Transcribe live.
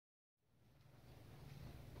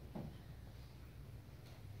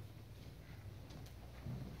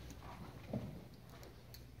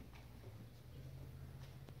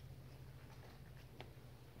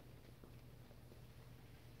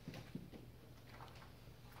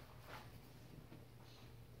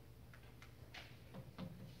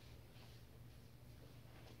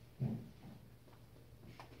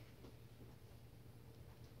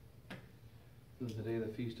This is today the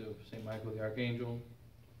feast of St. Michael the Archangel.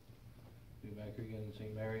 We'll be back here again in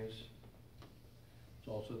St. Mary's. It's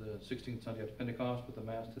also the 16th Sunday after Pentecost, with the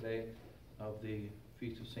Mass today of the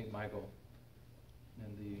feast of St. Michael.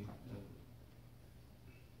 And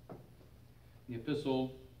the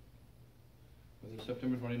epistle for the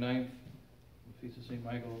September 29th, the feast of St.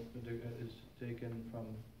 Michael, is taken from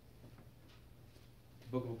the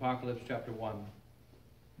book of Apocalypse, chapter 1.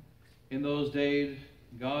 In those days,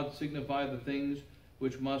 God signified the things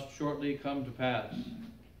which must shortly come to pass,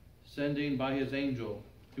 sending by his angel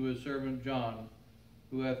to his servant John,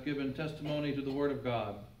 who hath given testimony to the word of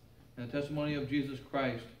God, and the testimony of Jesus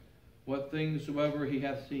Christ, what things soever he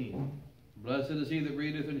hath seen. Blessed is he that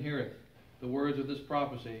readeth and heareth the words of this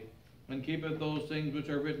prophecy, and keepeth those things which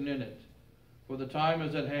are written in it. For the time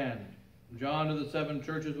is at hand. John to the 7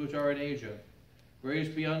 churches which are in Asia. Grace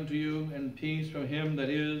be unto you, and peace from him that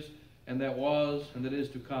is, and that was, and that is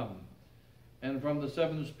to come, and from the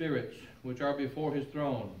 7 spirits which are before his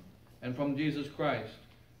throne, and from Jesus Christ,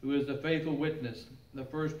 who is the faithful witness, the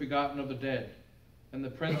first begotten of the dead, and the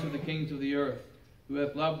prince of the kings of the earth, who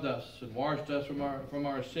hath loved us and washed us from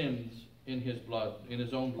our sins in his blood, in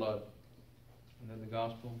his own blood. And then the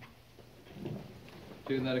gospel,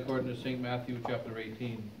 taking that according to St. Matthew chapter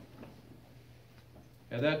 18.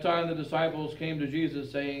 At that time the disciples came to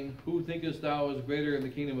Jesus, saying, Who thinkest thou is greater in the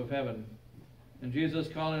kingdom of heaven? And Jesus,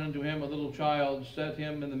 calling unto him a little child, set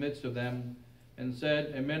him in the midst of them, and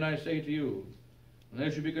said, Amen I say to you,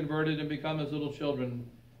 unless you be converted and become as little children,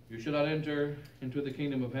 you shall not enter into the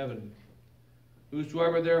kingdom of heaven.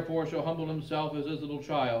 Whosoever therefore shall humble himself as this little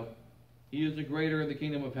child, he is the greater in the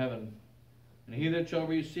kingdom of heaven. And he that shall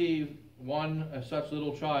receive one as such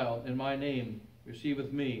little child in my name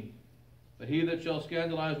receiveth me. But he that shall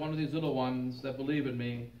scandalize one of these little ones that believe in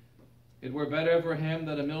me, it were better for him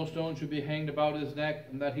that a millstone should be hanged about his neck,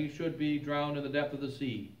 and that he should be drowned in the depth of the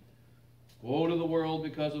sea. Woe to the world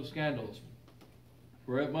because of scandals,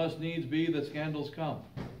 for it must needs be that scandals come.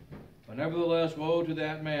 But nevertheless, woe to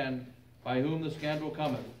that man by whom the scandal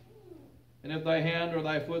cometh. And if thy hand or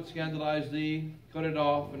thy foot scandalize thee, cut it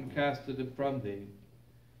off and cast it from thee.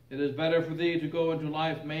 It is better for thee to go into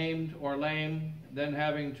life maimed or lame, than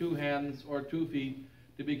having 2 hands or 2 feet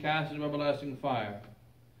to be cast into everlasting fire.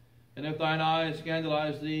 And if thine eye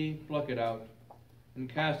scandalize thee, pluck it out,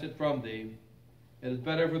 and cast it from thee. It is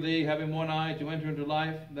better for thee, having 1 eye, to enter into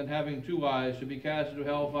life, than having 2 eyes to be cast into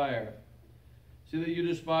hell fire. See that you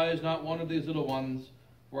despise not one of these little ones,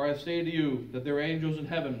 for I say to you, that their angels in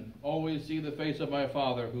heaven always see the face of my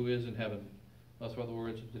Father who is in heaven. Thus are the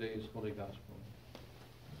words of today's Holy Gospel.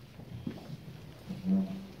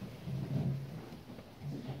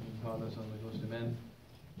 Father, Son, and Holy Ghost, amen.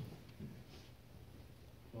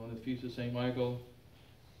 On the feast of St. Michael,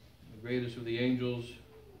 the greatest of the angels,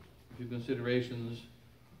 a few considerations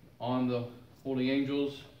on the holy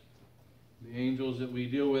angels, the angels that we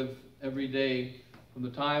deal with every day from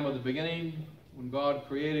the time of the beginning when God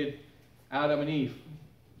created Adam and Eve.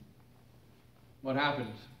 What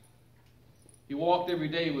happened? He walked every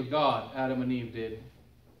day with God, Adam and Eve did.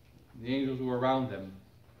 The angels were around them.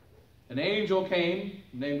 An angel came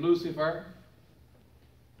named Lucifer,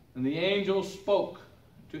 and the angel spoke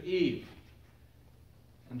to Eve,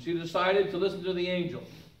 and she decided to listen to the angel.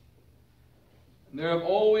 And there have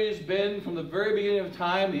always been, from the very beginning of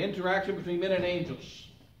time, the interaction between men and angels.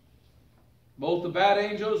 Both the bad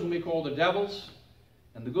angels, whom we call the devils,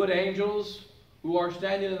 and the good angels, who are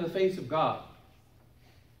standing in the face of God.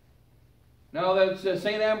 Now that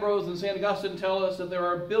St. Ambrose and St. Augustine tell us that there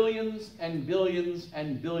are billions and billions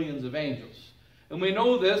and billions of angels. And we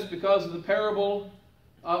know this because of the parable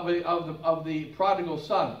of the prodigal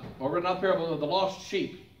son, or not parable, of the lost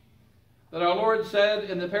sheep. That our Lord said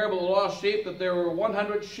in the parable of the lost sheep that there were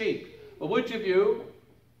 100 sheep. But which of you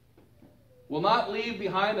will not leave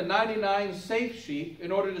behind the 99 safe sheep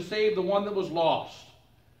in order to save the one that was lost?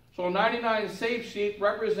 So 99 safe sheep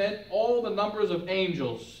represent all the numbers of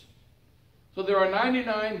angels. So there are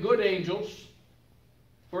 99 good angels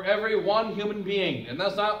for every 1 human being. And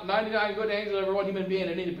that's not 99 good angels for every 1 human being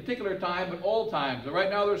at any particular time, but all times. So right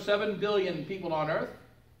now there's 7 billion people on earth.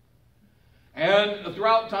 And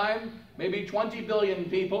throughout time, maybe 20 billion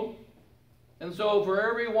people. And so for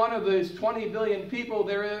every one of these 20 billion people,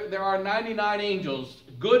 there are 99 angels,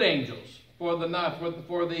 good angels,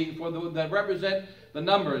 that represent the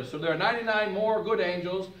numbers. So there are 99 more good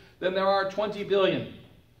angels than there are 20 billion.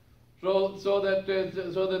 So that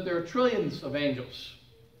there are trillions of angels.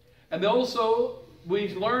 And also,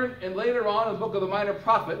 we learn later on in the book of the Minor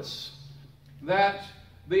Prophets that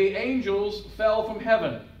the angels fell from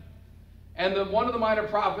heaven. And one of the minor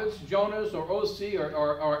prophets, Jonas or Osee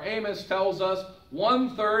or Amos, tells us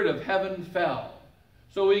 1/3 of heaven fell.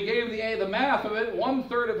 So we gave the math of it.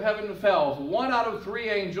 1/3 of heaven fell. 1 out of 3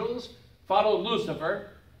 angels followed Lucifer.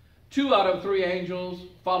 2 out of 3 angels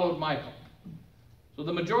followed Michael. So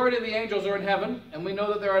the majority of the angels are in heaven, and we know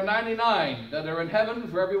that there are 99 that are in heaven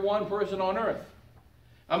for every one person on earth.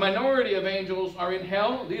 A minority of angels are in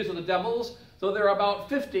hell. These are the devils. So there are about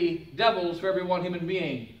 50 devils for every one human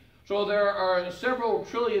being. So there are several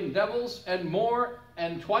trillion devils and more,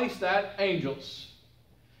 and twice that, angels.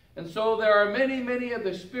 And so there are many, many of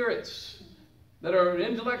the spirits that are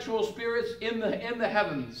intellectual spirits in the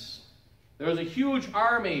heavens. There is a huge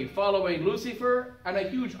army following Lucifer and a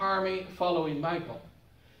huge army following Michael.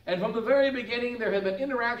 And from the very beginning, there had been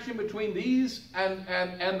interaction between these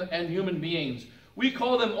and human beings. We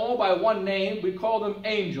call them all by one name. We call them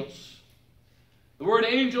angels. The word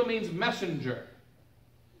angel means messenger.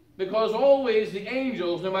 Because always the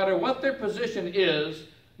angels, no matter what their position is,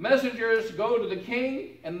 messengers go to the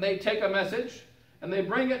king and they take a message and they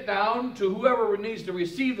bring it down to whoever needs to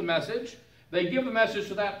receive the message. They give the message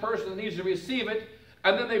to that person that needs to receive it,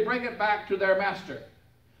 and then they bring it back to their master.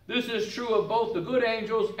 This is true of both the good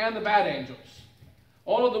angels and the bad angels.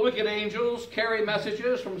 All of the wicked angels carry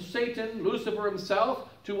messages from Satan, Lucifer himself,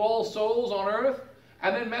 to all souls on earth,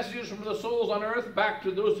 and then messages from the souls on earth back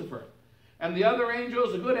to Lucifer. And the other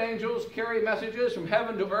angels, the good angels, carry messages from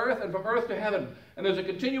heaven to earth and from earth to heaven. And there's a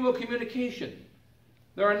continual communication.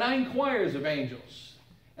 There are 9 choirs of angels,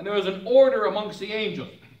 and there is an order amongst the angels.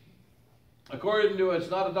 According to, it's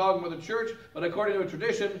not a dogma of the church, but according to a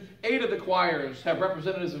tradition, 8 of the choirs have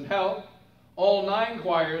representatives in hell. All 9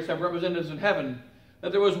 choirs have representatives in heaven.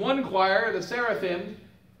 That there was one choir, the seraphim,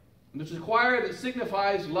 which is a choir that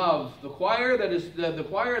signifies love. The choir that is the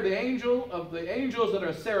choir, the angels that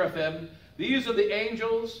are seraphim. These are the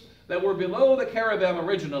angels that were below the cherubim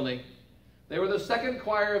originally. They were the second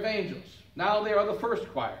choir of angels. Now they are the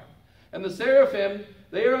first choir. And the seraphim,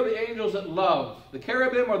 they are the angels that love. The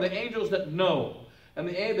cherubim are the angels that know. And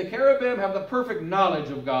the cherubim have the perfect knowledge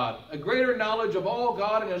of God, a greater knowledge of all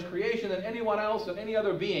God and His creation than anyone else and any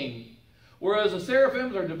other being. Whereas the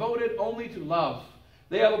seraphims are devoted only to love.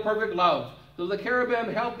 They have a perfect love. So the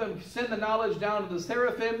cherubim help them send the knowledge down to the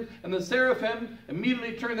seraphim, and the seraphim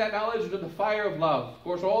immediately turn that knowledge into the fire of love. Of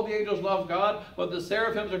course, all the angels love God, but the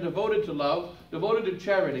seraphims are devoted to love, devoted to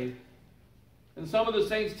charity. And some of the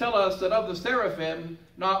saints tell us that of the seraphim,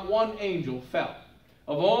 not one angel fell.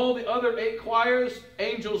 Of all the other 8 choirs,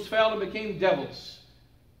 angels fell and became devils.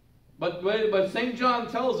 But St.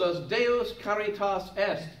 John tells us, Deus caritas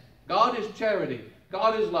est. God is charity.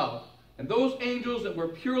 God is love. And those angels that were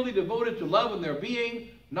purely devoted to love in their being,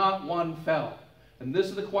 not one fell. And this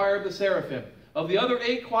is the choir of the seraphim. Of the other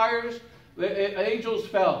 8 choirs, the angels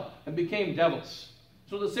fell and became devils.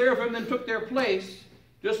 So the seraphim then took their place,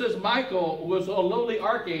 just as Michael was a lowly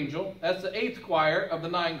archangel. That's the 8th choir of the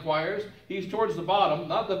 9 choirs. He's towards the bottom,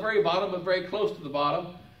 not the very bottom, but very close to the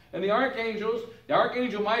bottom. And the archangels, the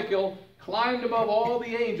archangel Michael, climbed above all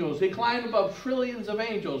the angels. He climbed above trillions of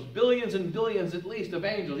angels, billions and billions at least of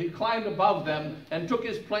angels. He climbed above them and took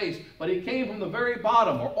his place, but he came from the very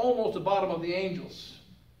bottom, or almost the bottom of the angels.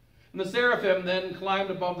 And the seraphim then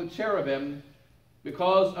climbed above the cherubim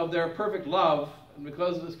because of their perfect love, and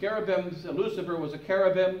because the cherubim, Lucifer was a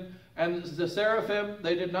cherubim, and the seraphim,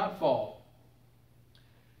 they did not fall.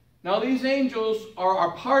 Now these angels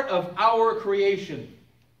are part of our creation.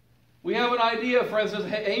 We have an idea, for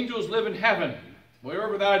instance, angels live in heaven,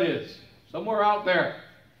 wherever that is, somewhere out there.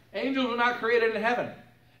 Angels were not created in heaven.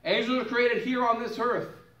 Angels are created here on this earth.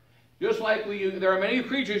 Just like there are many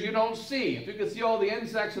creatures you don't see. If you could see all the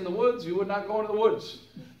insects in the woods, you would not go into the woods.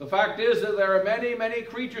 The fact is that there are many, many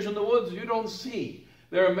creatures in the woods you don't see.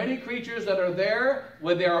 There are many creatures that are there,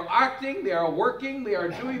 where they are acting, they are working, they are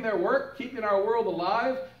doing their work, keeping our world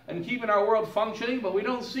alive and keeping our world functioning, but we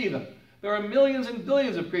don't see them. There are millions and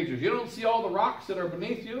billions of creatures. You don't see all the rocks that are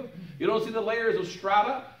beneath you. You don't see the layers of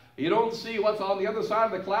strata. You don't see what's on the other side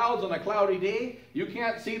of the clouds on a cloudy day. You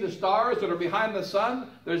can't see the stars that are behind the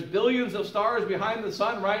sun. There's billions of stars behind the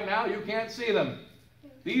sun right now. You can't see them.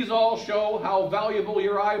 These all show how valuable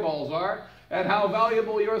your eyeballs are and how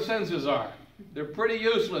valuable your senses are. They're pretty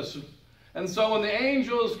useless. And so when the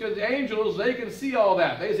angels, they can see all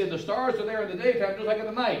that. They say the stars are there in the daytime just like in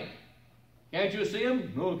the night. Can't you see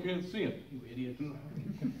them? No, I can't see them. You idiot.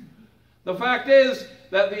 The fact is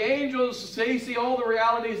that the angels, they see all the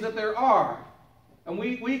realities that there are. And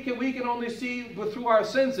we can only see through our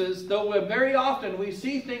senses, though very often we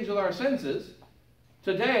see things with our senses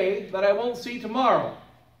today that I won't see tomorrow.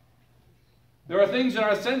 There are things in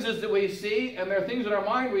our senses that we see, and there are things in our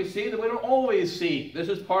mind we see that we don't always see. This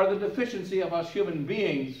is part of the deficiency of us human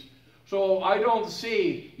beings. So I don't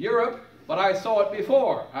see Europe, but I saw it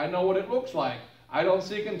before. I know what it looks like. I don't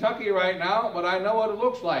see Kentucky right now, but I know what it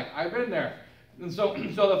looks like. I've been there. And so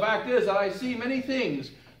the fact is that I see many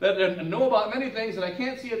things, and know about many things that I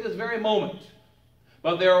can't see at this very moment.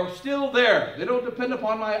 But they're still there. They don't depend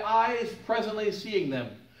upon my eyes presently seeing them.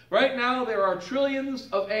 Right now there are trillions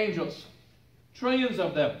of angels. Trillions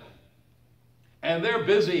of them. And they're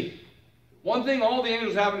busy. One thing all the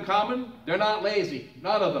angels have in common, they're not lazy.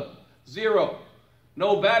 None of them. Zero.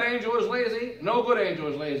 No bad angel is lazy. No good angel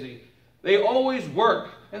is lazy. They always work.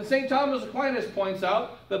 And St. Thomas Aquinas points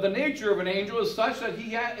out that the nature of an angel is such that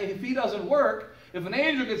if he doesn't work, if an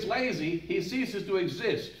angel gets lazy, he ceases to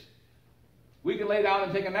exist. We can lay down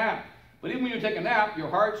and take a nap. But even when you take a nap, your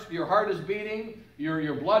heart is beating,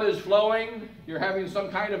 your blood is flowing, you're having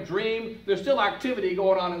some kind of dream. There's still activity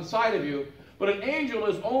going on inside of you. But an angel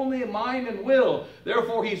is only mind and will.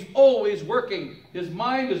 Therefore, he's always working. His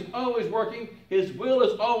mind is always working. His will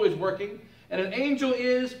is always working. And an angel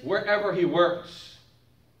is wherever he works.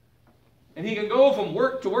 And he can go from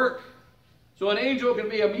work to work. So an angel can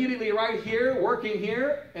be immediately right here, working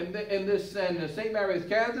here, in St. Marys,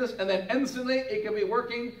 Kansas, and then instantly it can be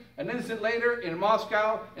working an instant later in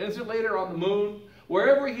Moscow, an instant later on the moon.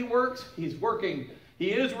 Wherever he works, he's working.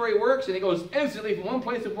 He is where he works, and he goes instantly from one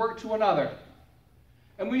place of work to another.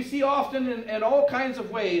 And we see often in all kinds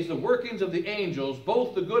of ways the workings of the angels,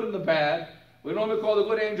 both the good and the bad. We normally call the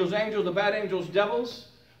good angels angels, the bad angels devils.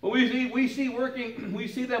 But we see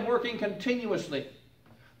them working continuously.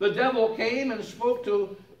 The devil came and spoke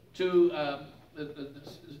to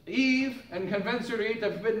Eve and convinced her to eat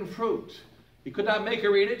the forbidden fruit. He could not make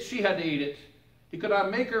her eat it, she had to eat it. He could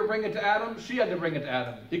not make her bring it to Adam, she had to bring it to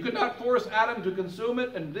Adam. He could not force Adam to consume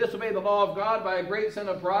it and disobey the law of God by a great sin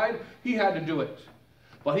of pride, he had to do it.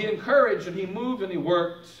 But he encouraged and he moved and he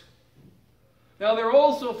worked. Now there are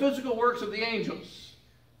also physical works of the angels.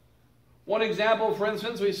 One example, for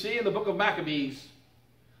instance, we see in the book of Maccabees.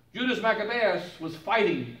 Judas Maccabeus was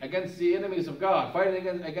fighting against the enemies of God, fighting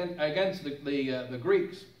against the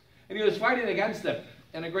Greeks. And he was fighting against them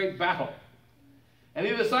in a great battle. And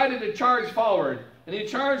he decided to charge forward. And he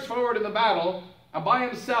charged forward in the battle by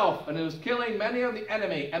himself, and he was killing many of the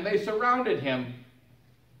enemy, and they surrounded him.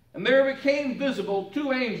 And there became visible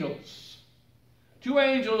two angels. Two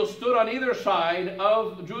angels stood on either side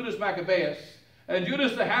of Judas Maccabeus. And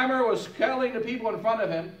Judas the hammer was killing the people in front of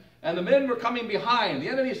him. And the men were coming behind. The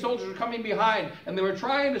enemy soldiers were coming behind. And they were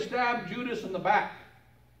trying to stab Judas in the back.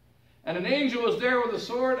 And an angel was there with a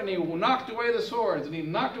sword, and he knocked away the swords. And he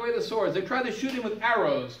knocked away the swords. They tried to shoot him with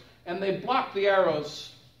arrows. And they blocked the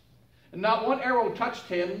arrows. And not one arrow touched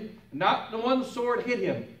him. Not one sword hit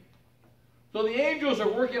him. So the angels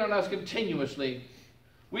are working on us continuously.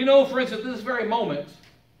 We know, for instance, at this very moment,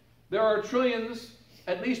 there are trillions,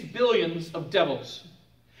 at least billions of devils.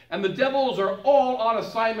 And the devils are all on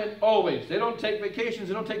assignment always. They don't take vacations,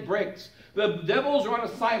 they don't take breaks. The devils are on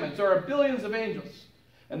assignment. There are billions of angels.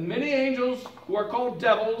 And many angels who are called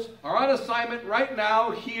devils are on assignment right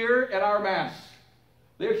now here at our Mass.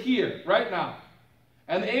 They're here right now.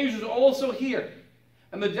 And the angels are also here.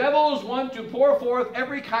 And the devils want to pour forth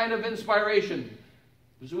every kind of inspiration.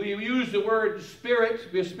 So we use the word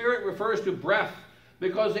spirit. The spirit refers to breath.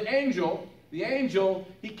 Because the angel,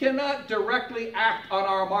 he cannot directly act on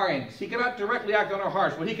our minds. He cannot directly act on our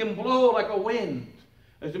hearts. But he can blow like a wind.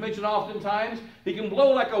 As you mentioned oftentimes, he can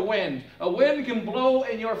blow like a wind. A wind can blow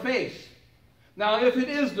in your face. Now, if it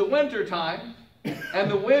is the winter time,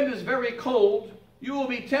 and the wind is very cold, you will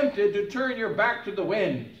be tempted to turn your back to the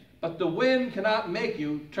wind. But the wind cannot make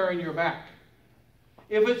you turn your back.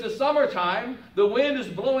 If it's the summertime, the wind is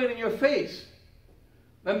blowing in your face.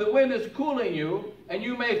 Then the wind is cooling you, and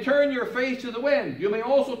you may turn your face to the wind. You may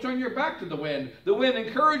also turn your back to the wind. The wind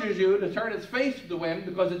encourages you to turn its face to the wind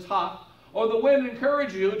because it's hot. Or the wind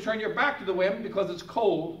encourages you to turn your back to the wind because it's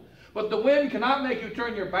cold. But the wind cannot make you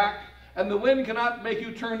turn your back, and the wind cannot make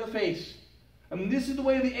you turn the face. And this is the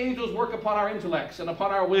way the angels work upon our intellects and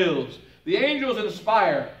upon our wills. The angels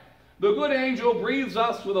inspire. The good angel breathes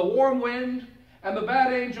us with a warm wind, and the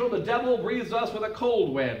bad angel, the devil, breathes us with a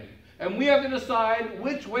cold wind. And we have to decide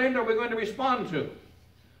which wind are we going to respond to.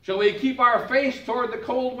 Shall we keep our face toward the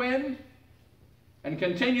cold wind and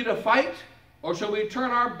continue to fight? Or shall we turn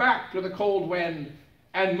our back to the cold wind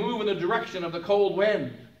and move in the direction of the cold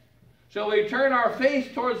wind? Shall we turn our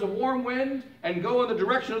face towards the warm wind and go in the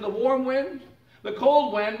direction of the warm wind? The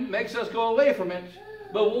cold wind makes us go away from it.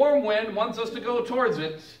 The warm wind wants us to go towards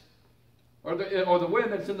it. or the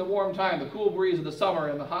wind that's in the warm time, the cool breeze of the summer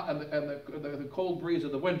and the cold breeze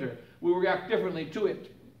of the winter. We react differently to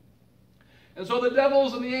it. And so the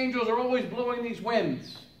devils and the angels are always blowing these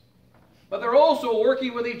winds. But they're also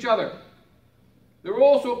working with each other. They're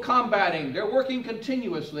also combating. They're working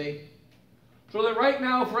continuously. So that right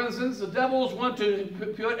now, for instance, the devils want to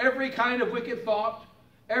put every kind of wicked thought,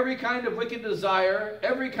 every kind of wicked desire,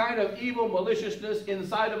 every kind of evil maliciousness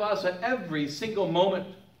inside of us at every single moment.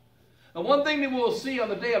 And one thing that we'll see on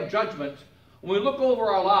the day of judgment, when we look over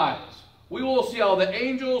our lives, we will see how the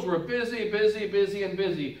angels were busy, busy, busy, and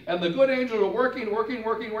busy. And the good angels were working.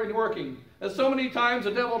 And so many times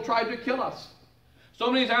the devil tried to kill us. So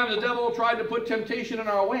many times the devil tried to put temptation in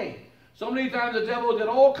our way. So many times the devil did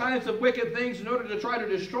all kinds of wicked things in order to try to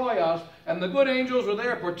destroy us. And the good angels were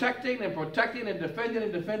there protecting and protecting and defending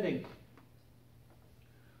and defending.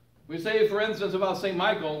 We say, for instance, about St.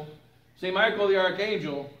 Michael the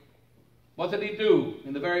archangel, what did he do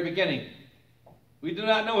in the very beginning? We do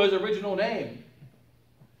not know his original name.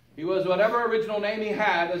 He was whatever original name he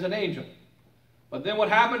had as an angel. But then what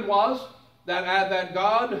happened was that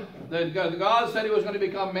God said he was going to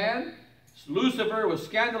become man. Lucifer was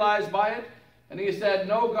scandalized by it. And he said,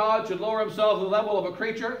 no God should lower himself to the level of a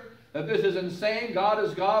creature. That this is insane. God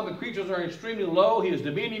is God. The creatures are extremely low. He is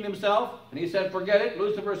demeaning himself. And he said, forget it.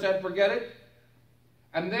 Lucifer said, forget it.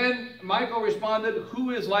 And then Michael responded,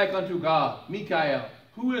 who is like unto God? Michael.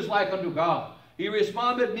 Who is like unto God? He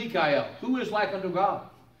responded, Michael. Who is like unto God?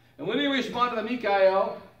 And when he responded to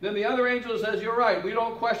Michael, then the other angel says, you're right, we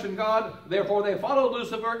don't question God. Therefore they followed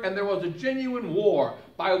Lucifer, and there was a genuine war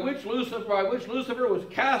by which Lucifer was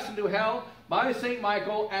cast into hell by St.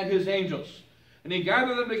 Michael and his angels. And he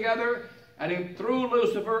gathered them together, and he threw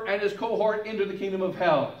Lucifer and his cohort into the kingdom of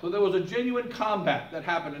hell. So there was a genuine combat that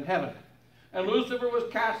happened in heaven. And Lucifer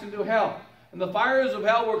was cast into hell. And the fires of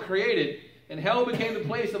hell were created. And hell became the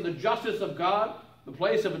place of the justice of God, the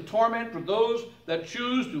place of a torment for those that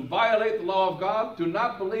choose to violate the law of God, to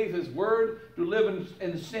not believe his word, to live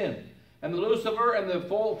in sin. And the Lucifer and the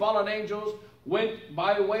fallen angels went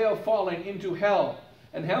by way of falling into hell.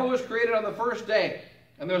 And hell was created on the first day.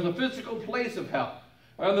 And there's a physical place of hell.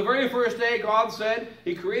 On the very first day, God said,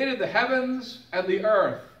 he created the heavens and the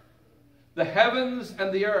earth. The heavens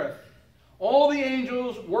and the earth. All the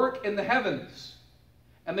angels work in the heavens.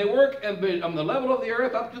 And they work on the level of the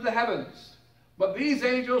earth up to the heavens. But these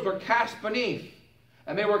angels were cast beneath.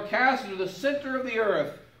 And they were cast into the center of the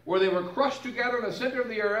earth, where they were crushed together in the center of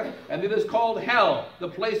the earth, and it is called hell, the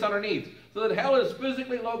place underneath. So that hell is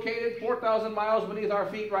physically located 4,000 miles beneath our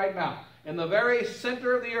feet right now, in the very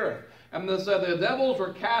center of the earth. And the devils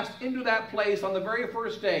were cast into that place on the very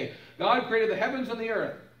first day. God created the heavens and the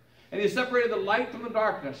earth, and he separated the light from the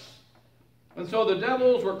darkness. And so the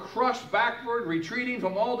devils were crushed backward, retreating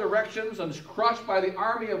from all directions, and crushed by the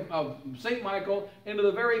army of St. Michael into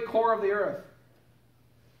the very core of the earth.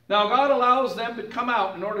 Now God allows them to come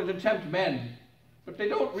out in order to tempt men, but they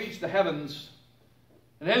don't reach the heavens.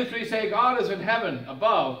 And hence we say God is in heaven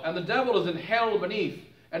above, and the devil is in hell beneath.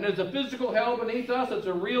 And there's a physical hell beneath us, it's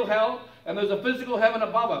a real hell, and there's a physical heaven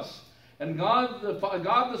above us. And God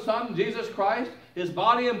the Son, Jesus Christ, his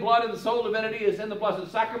body and blood and soul divinity is in the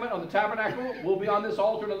Blessed Sacrament on the tabernacle. We'll be on this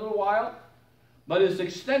altar in a little while. But his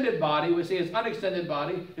extended body, we say his unextended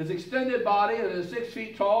body, his extended body that is 6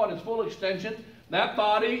 feet tall and its full extension, that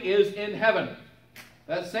body is in heaven.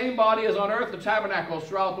 That same body is on earth, the tabernacles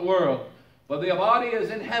throughout the world. But the body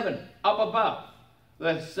is in heaven, up above.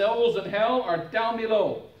 The souls in hell are down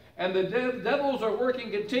below. And the devils are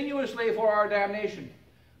working continuously for our damnation.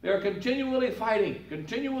 They are continually fighting,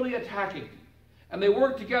 continually attacking. And they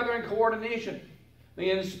work together in coordination. They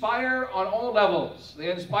inspire on all levels.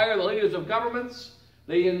 They inspire the leaders of governments.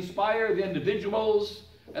 They inspire the individuals.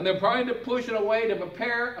 And they're trying to push in a way to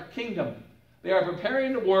prepare a kingdom. They are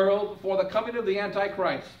preparing the world for the coming of the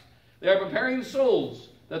Antichrist. They are preparing souls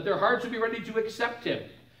that their hearts will be ready to accept him.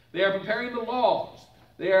 They are preparing the laws.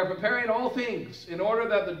 They are preparing all things in order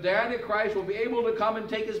that the Antichrist will be able to come and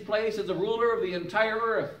take his place as the ruler of the entire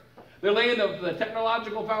earth. They're laying the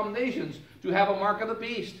technological foundations to have a mark of the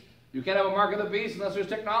beast. You can't have a mark of the beast unless there's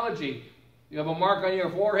technology. You have a mark on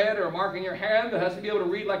your forehead or a mark in your hand that has to be able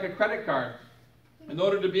to read like a credit card in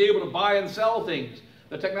order to be able to buy and sell things.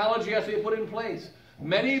 The technology has to be put in place.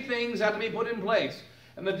 Many things have to be put in place.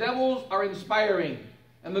 And the devils are inspiring.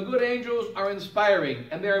 And the good angels are inspiring.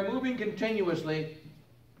 And they are moving continuously.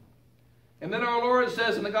 And then our Lord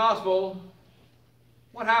says in the gospel,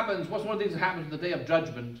 what happens? What's one of the things that happens in the day of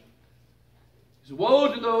judgment? He says,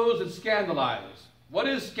 woe to those that scandalize. What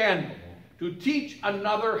is scandal? To teach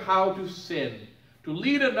another how to sin. To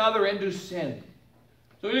lead another into sin.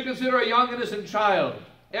 So you consider a young innocent child.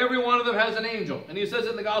 Every one of them has an angel. And he says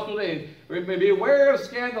in the gospel today, beware of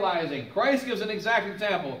scandalizing. Christ gives an exact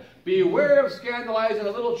example. Beware of scandalizing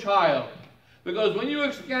a little child. Because when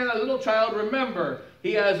you scandalize a little child, remember,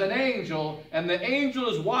 he has an angel, and the angel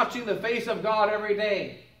is watching the face of God every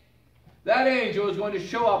day. That angel is going to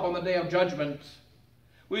show up on the day of judgment.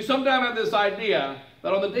 We sometimes have this idea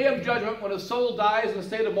that on the day of judgment, when a soul dies in a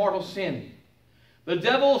state of mortal sin, the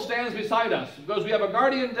devil stands beside us, because we have a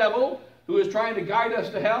guardian devil who is trying to guide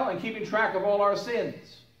us to hell and keeping track of all our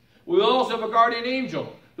sins. We also have a guardian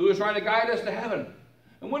angel who is trying to guide us to heaven.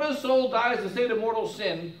 And when a soul dies in a state of mortal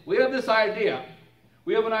sin, we have this idea.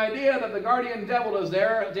 We have an idea that the guardian devil is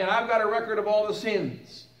there saying, I've got a record of all the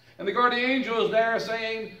sins. And the guardian angel is there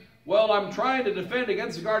saying, well, I'm trying to defend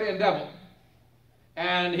against the guardian devil.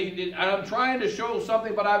 And I'm trying to show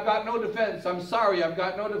something, but I've got no defense. I'm sorry, I've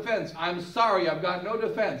got no defense. I'm sorry, I've got no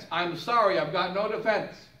defense. I'm sorry, I've got no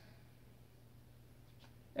defense.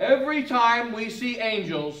 Every time we see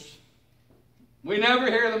angels, we never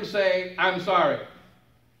hear them say, I'm sorry.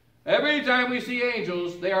 Every time we see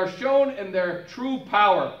angels, they are shown in their true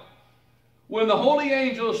power. When the holy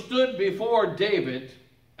angel stood before David,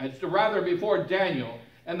 rather before Daniel,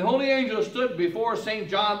 and the holy angel stood before St.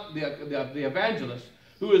 John the evangelist,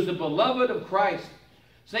 who is the beloved of Christ.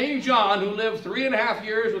 St. John, who lived 3.5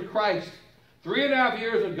 years with Christ, 3.5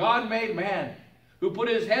 years with God made man, who put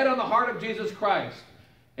his head on the heart of Jesus Christ,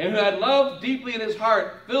 and who had love deeply in his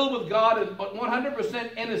heart, filled with God and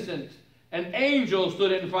 100% innocent. An angel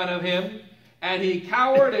stood in front of him, and he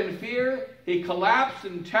cowered in fear. He collapsed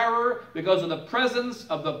in terror because of the presence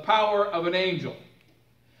of the power of an angel.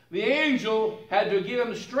 The angel had to give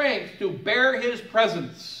him strength to bear his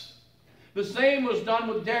presence. The same was done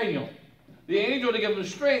with Daniel. The angel to give him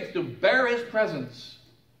strength to bear his presence.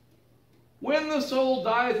 When the soul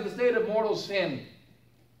dies in the state of mortal sin,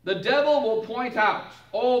 the devil will point out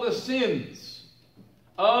all the sins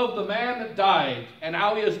of the man that died and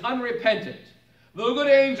how he is unrepentant. The good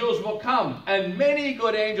angels will come, and many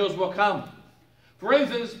good angels will come. For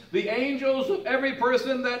instance, the angels of every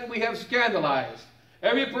person that we have scandalized,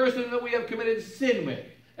 every person that we have committed sin with,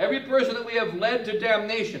 every person that we have led to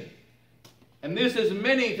damnation. And this is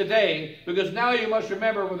many today, because now you must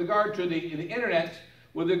remember with regard to the internet,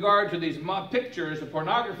 with regard to these pictures of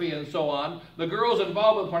pornography and so on, the girls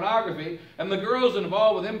involved with pornography, and the girls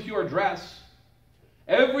involved with impure dress.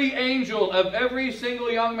 Every angel of every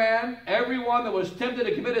single young man, everyone that was tempted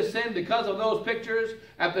to commit a sin because of those pictures,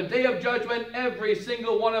 at the day of judgment, every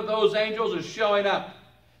single one of those angels is showing up.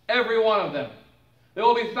 Every one of them. There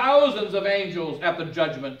will be thousands of angels at the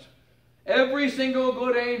judgment. Every single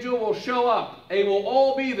good angel will show up. They will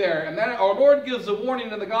all be there. And then our Lord gives a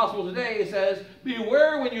warning in the gospel today. He says,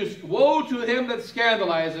 beware when you, woe to him that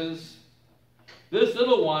scandalizes this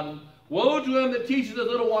little one. Woe to him that teaches the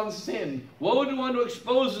little one sin. Woe to one who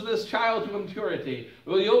exposes this child to impurity.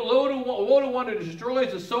 Woe to one who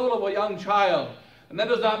destroys the soul of a young child. And that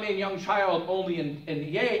does not mean young child only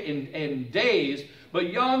in days,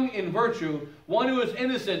 but young in virtue, one who is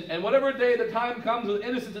innocent. And whatever day the time comes when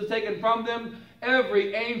innocence is taken from them,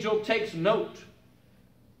 every angel takes note.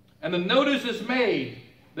 And the notice is made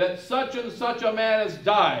that such and such a man has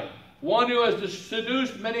died. One who has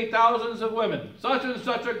seduced many thousands of women. Such and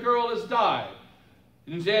such a girl has died.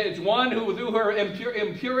 It's one who, through her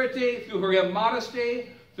impurity, through her immodesty,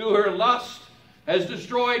 through her lust, has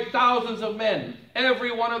destroyed thousands of men.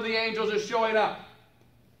 Every one of the angels is showing up.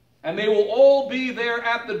 And they will all be there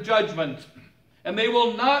at the judgment. And they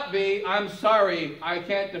will not be, I'm sorry, I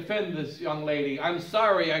can't defend this young lady. I'm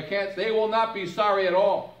sorry, I can't. They will not be sorry at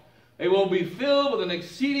all. They will be filled with an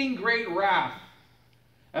exceeding great wrath.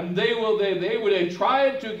 And they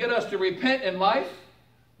tried to get us to repent in life.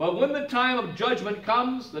 But when the time of judgment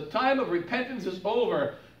comes, the time of repentance is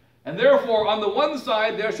over. And therefore, on the one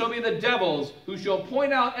side, there shall be the devils who shall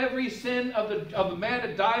point out every sin of the man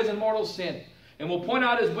that dies in mortal sin. And will point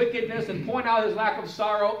out his wickedness and point out his lack of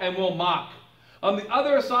sorrow and will mock. On the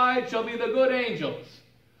other side shall be the good angels,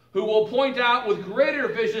 who will point out with greater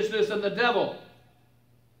viciousness than the devil.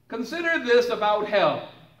 Consider this about hell.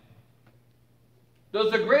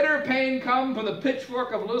 Does the greater pain come from the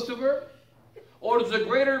pitchfork of Lucifer? Or does the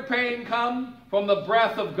greater pain come from the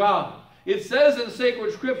breath of God? It says in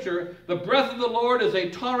sacred scripture, the breath of the Lord is a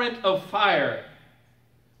torrent of fire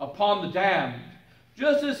upon the damned.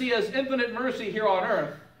 Just as he has infinite mercy here on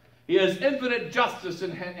earth, he has infinite justice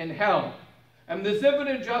in hell. And this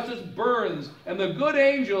infinite justice burns, and the good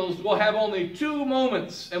angels will have only 2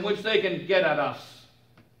 moments in which they can get at us.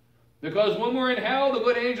 Because when we're in hell, the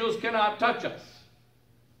good angels cannot touch us.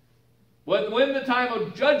 When the time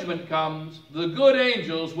of judgment comes, the good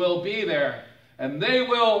angels will be there. And they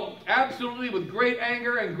will absolutely, with great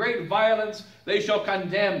anger and great violence, they shall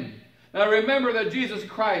condemn. Now remember that Jesus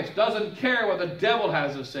Christ doesn't care what the devil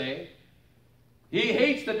has to say. He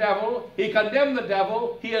hates the devil. He condemned the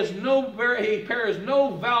devil. He bears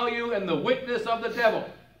no value in the witness of the devil.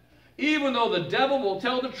 Even though the devil will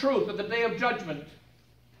tell the truth at the day of judgment.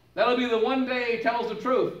 That'll be the one day he tells the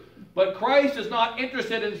truth. But Christ is not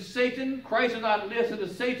interested in Satan. Christ is not listening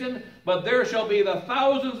to Satan. But there shall be the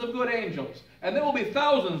thousands of good angels. And there will be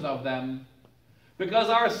thousands of them. Because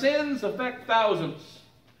our sins affect thousands.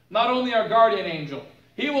 Not only our guardian angel.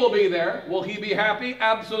 He will be there. Will he be happy?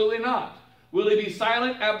 Absolutely not. Will he be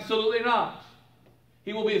silent? Absolutely not.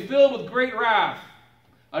 He will be filled with great wrath.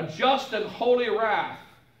 A just and holy wrath.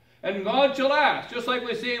 And God shall ask, just like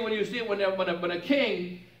we see when a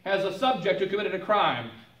king has a subject who committed a crime.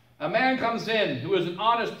 A man comes in who is an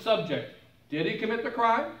honest subject. Did he commit the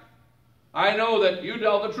crime? I know that you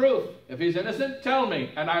tell the truth. If he's innocent, tell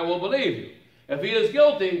me, and I will believe you. If he is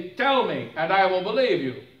guilty, tell me, and I will believe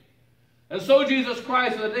you. And so Jesus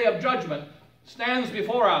Christ, in the day of judgment, stands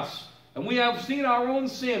before us, and we have seen our own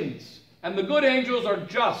sins. And the good angels are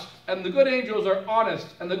just, and the good angels are honest,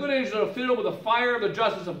 and the good angels are filled with the fire of the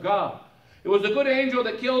justice of God. It was the good angel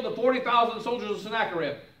that killed the 40,000 soldiers of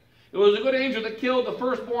Sennacherib. It was the good angel that killed the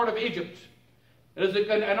firstborn of Egypt.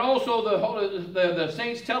 And also the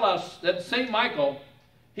saints tell us that St. Michael,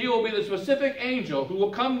 he will be the specific angel who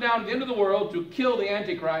will come down to the end of the world to kill the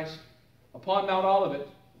Antichrist upon Mount Olivet.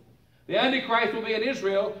 The Antichrist will be in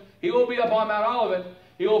Israel. He will be upon Mount Olivet.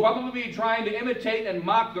 He will probably be trying to imitate and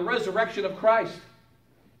mock the resurrection of Christ.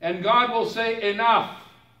 And God will say, enough,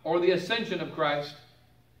 or the ascension of Christ.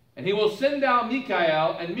 And he will send down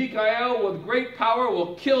Michael, and Michael with great power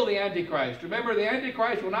will kill the Antichrist. Remember, the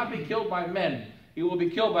Antichrist will not be killed by men. He will be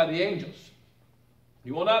killed by the angels.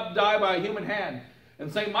 He will not die by a human hand.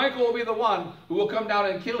 And St. Michael will be the one who will come down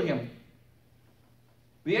and kill him.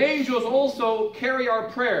 The angels also carry our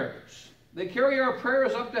prayers. They carry our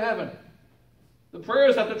prayers up to heaven. The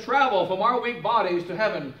prayers have to travel from our weak bodies to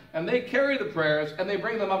heaven, and they carry the prayers and they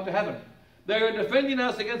bring them up to heaven. They are defending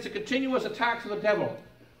us against the continuous attacks of the devil.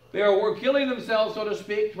 They are killing themselves, so to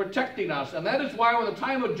speak, protecting us. And that is why when the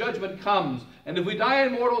time of judgment comes, and if we die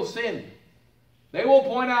in mortal sin, they will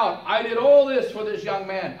point out, I did all this for this young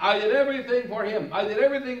man. I did everything for him. I did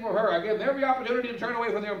everything for her. I gave them every opportunity to turn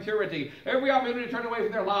away from their impurity, every opportunity to turn away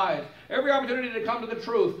from their lies, every opportunity to come to the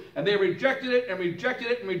truth. And they rejected it and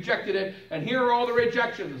rejected it and rejected it. And here are all the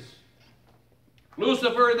rejections.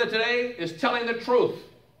 Lucifer today is telling the truth.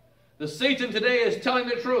 The Satan today is telling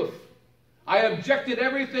the truth. I objected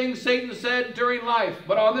everything Satan said during life,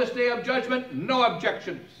 but on this day of judgment, no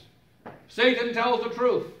objections. Satan tells the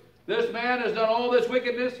truth. This man has done all this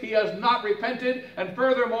wickedness. He has not repented. And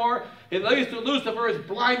furthermore, at least Lucifer is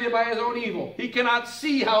blinded by his own evil. He cannot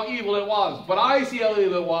see how evil it was, but I see how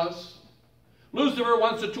evil it was. Lucifer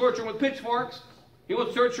wants to torture him with pitchforks. He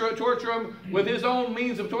wants to torture him with his own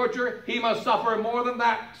means of torture. He must suffer more than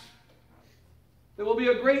that. There will be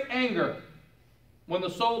a great anger when the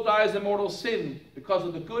soul dies in mortal sin because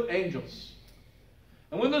of the good angels.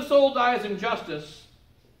 And when the soul dies in justice,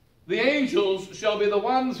 the angels shall be the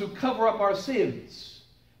ones who cover up our sins.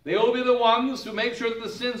 They will be the ones who make sure that the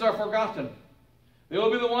sins are forgotten. They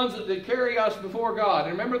will be the ones that carry us before God.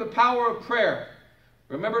 And remember the power of prayer.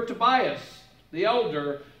 Remember Tobias, the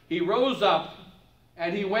elder, he rose up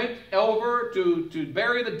and he went over to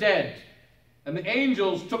bury the dead. And the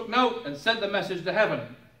angels took note and sent the message to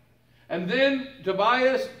heaven. And then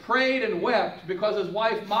Tobias prayed and wept because his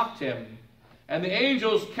wife mocked him. And the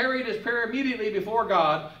angels carried his prayer immediately before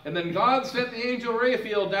God. And then God sent the angel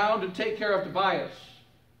Raphael down to take care of Tobias.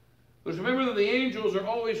 Because remember that the angels are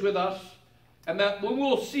always with us. And that we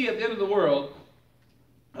will see at the end of the world,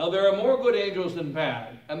 there are more good angels than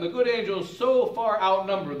bad. And the good angels so far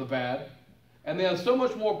outnumber the bad. And they are so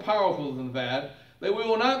much more powerful than the bad, that we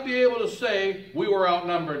will not be able to say we were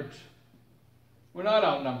outnumbered. We're not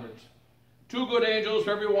outnumbered. 2 good angels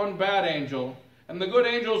for every 1 bad angel. And the good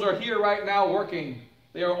angels are here right now working.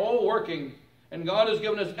 They are all working. And God has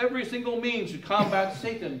given us every single means to combat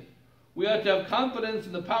Satan. We have to have confidence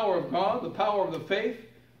in the power of God, the power of the faith,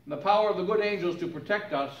 and the power of the good angels to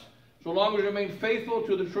protect us, so long as we remain faithful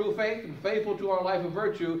to the true faith and faithful to our life of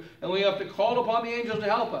virtue. And we have to call upon the angels to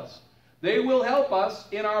help us. They will help us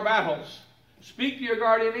in our battles. Speak to your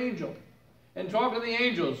guardian angel and talk to the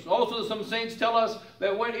angels. Also, some saints tell us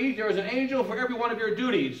that there is an angel for every one of your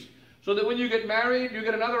duties, so that when you get married, you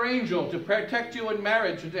get another angel to protect you in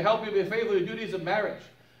marriage and to help you be faithful to the duties of marriage.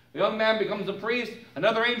 A young man becomes a priest.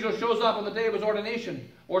 Another angel shows up on the day of his ordination,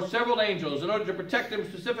 or several angels, in order to protect him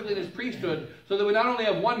specifically in his priesthood, so that we not only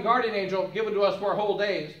have one guardian angel given to us for our whole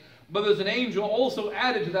days, but there's an angel also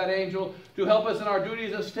added to that angel to help us in our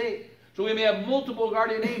duties of state. So we may have multiple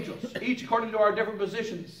guardian angels, each according to our different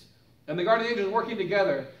positions. And the guardian angels working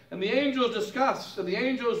together. And the angels discuss, and the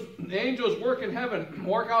angels work in heaven,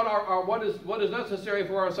 work out what is necessary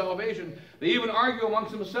for our salvation. They even argue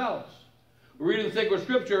amongst themselves. We read in sacred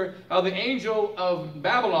scripture how the angel of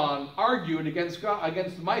Babylon argued against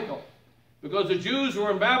Michael. Because the Jews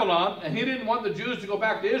were in Babylon, and he didn't want the Jews to go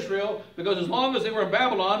back to Israel, because as long as they were in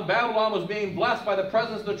Babylon, Babylon was being blessed by the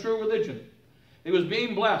presence of the true religion. It was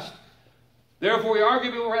being blessed. Therefore, he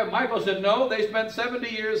argued before him. Michael said, no, they spent 70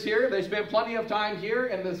 years here. They spent plenty of time here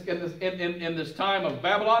in this time of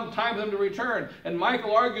Babylon, time for them to return. And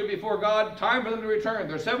Michael argued before God, time for them to return.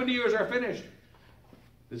 Their 70 years are finished.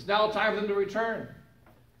 It's now time for them to return.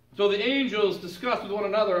 So the angels discuss with one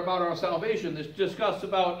another about our salvation. They discuss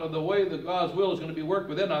about the way that God's will is going to be worked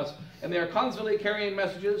within us. And they are constantly carrying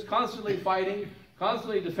messages, constantly fighting,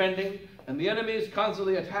 constantly defending, and the enemy is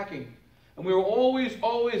constantly attacking. And we were always,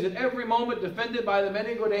 at every moment, defended by the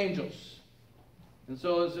many good angels. And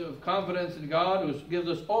so it's of confidence in God, who gives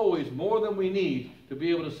us always more than we need to be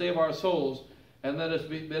able to save our souls. And let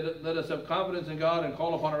us have confidence in God and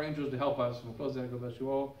call upon our angels to help us. And we'll close that. God bless you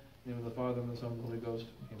all. In the name of the Father, and the Son, and the Holy Ghost.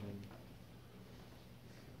 Amen.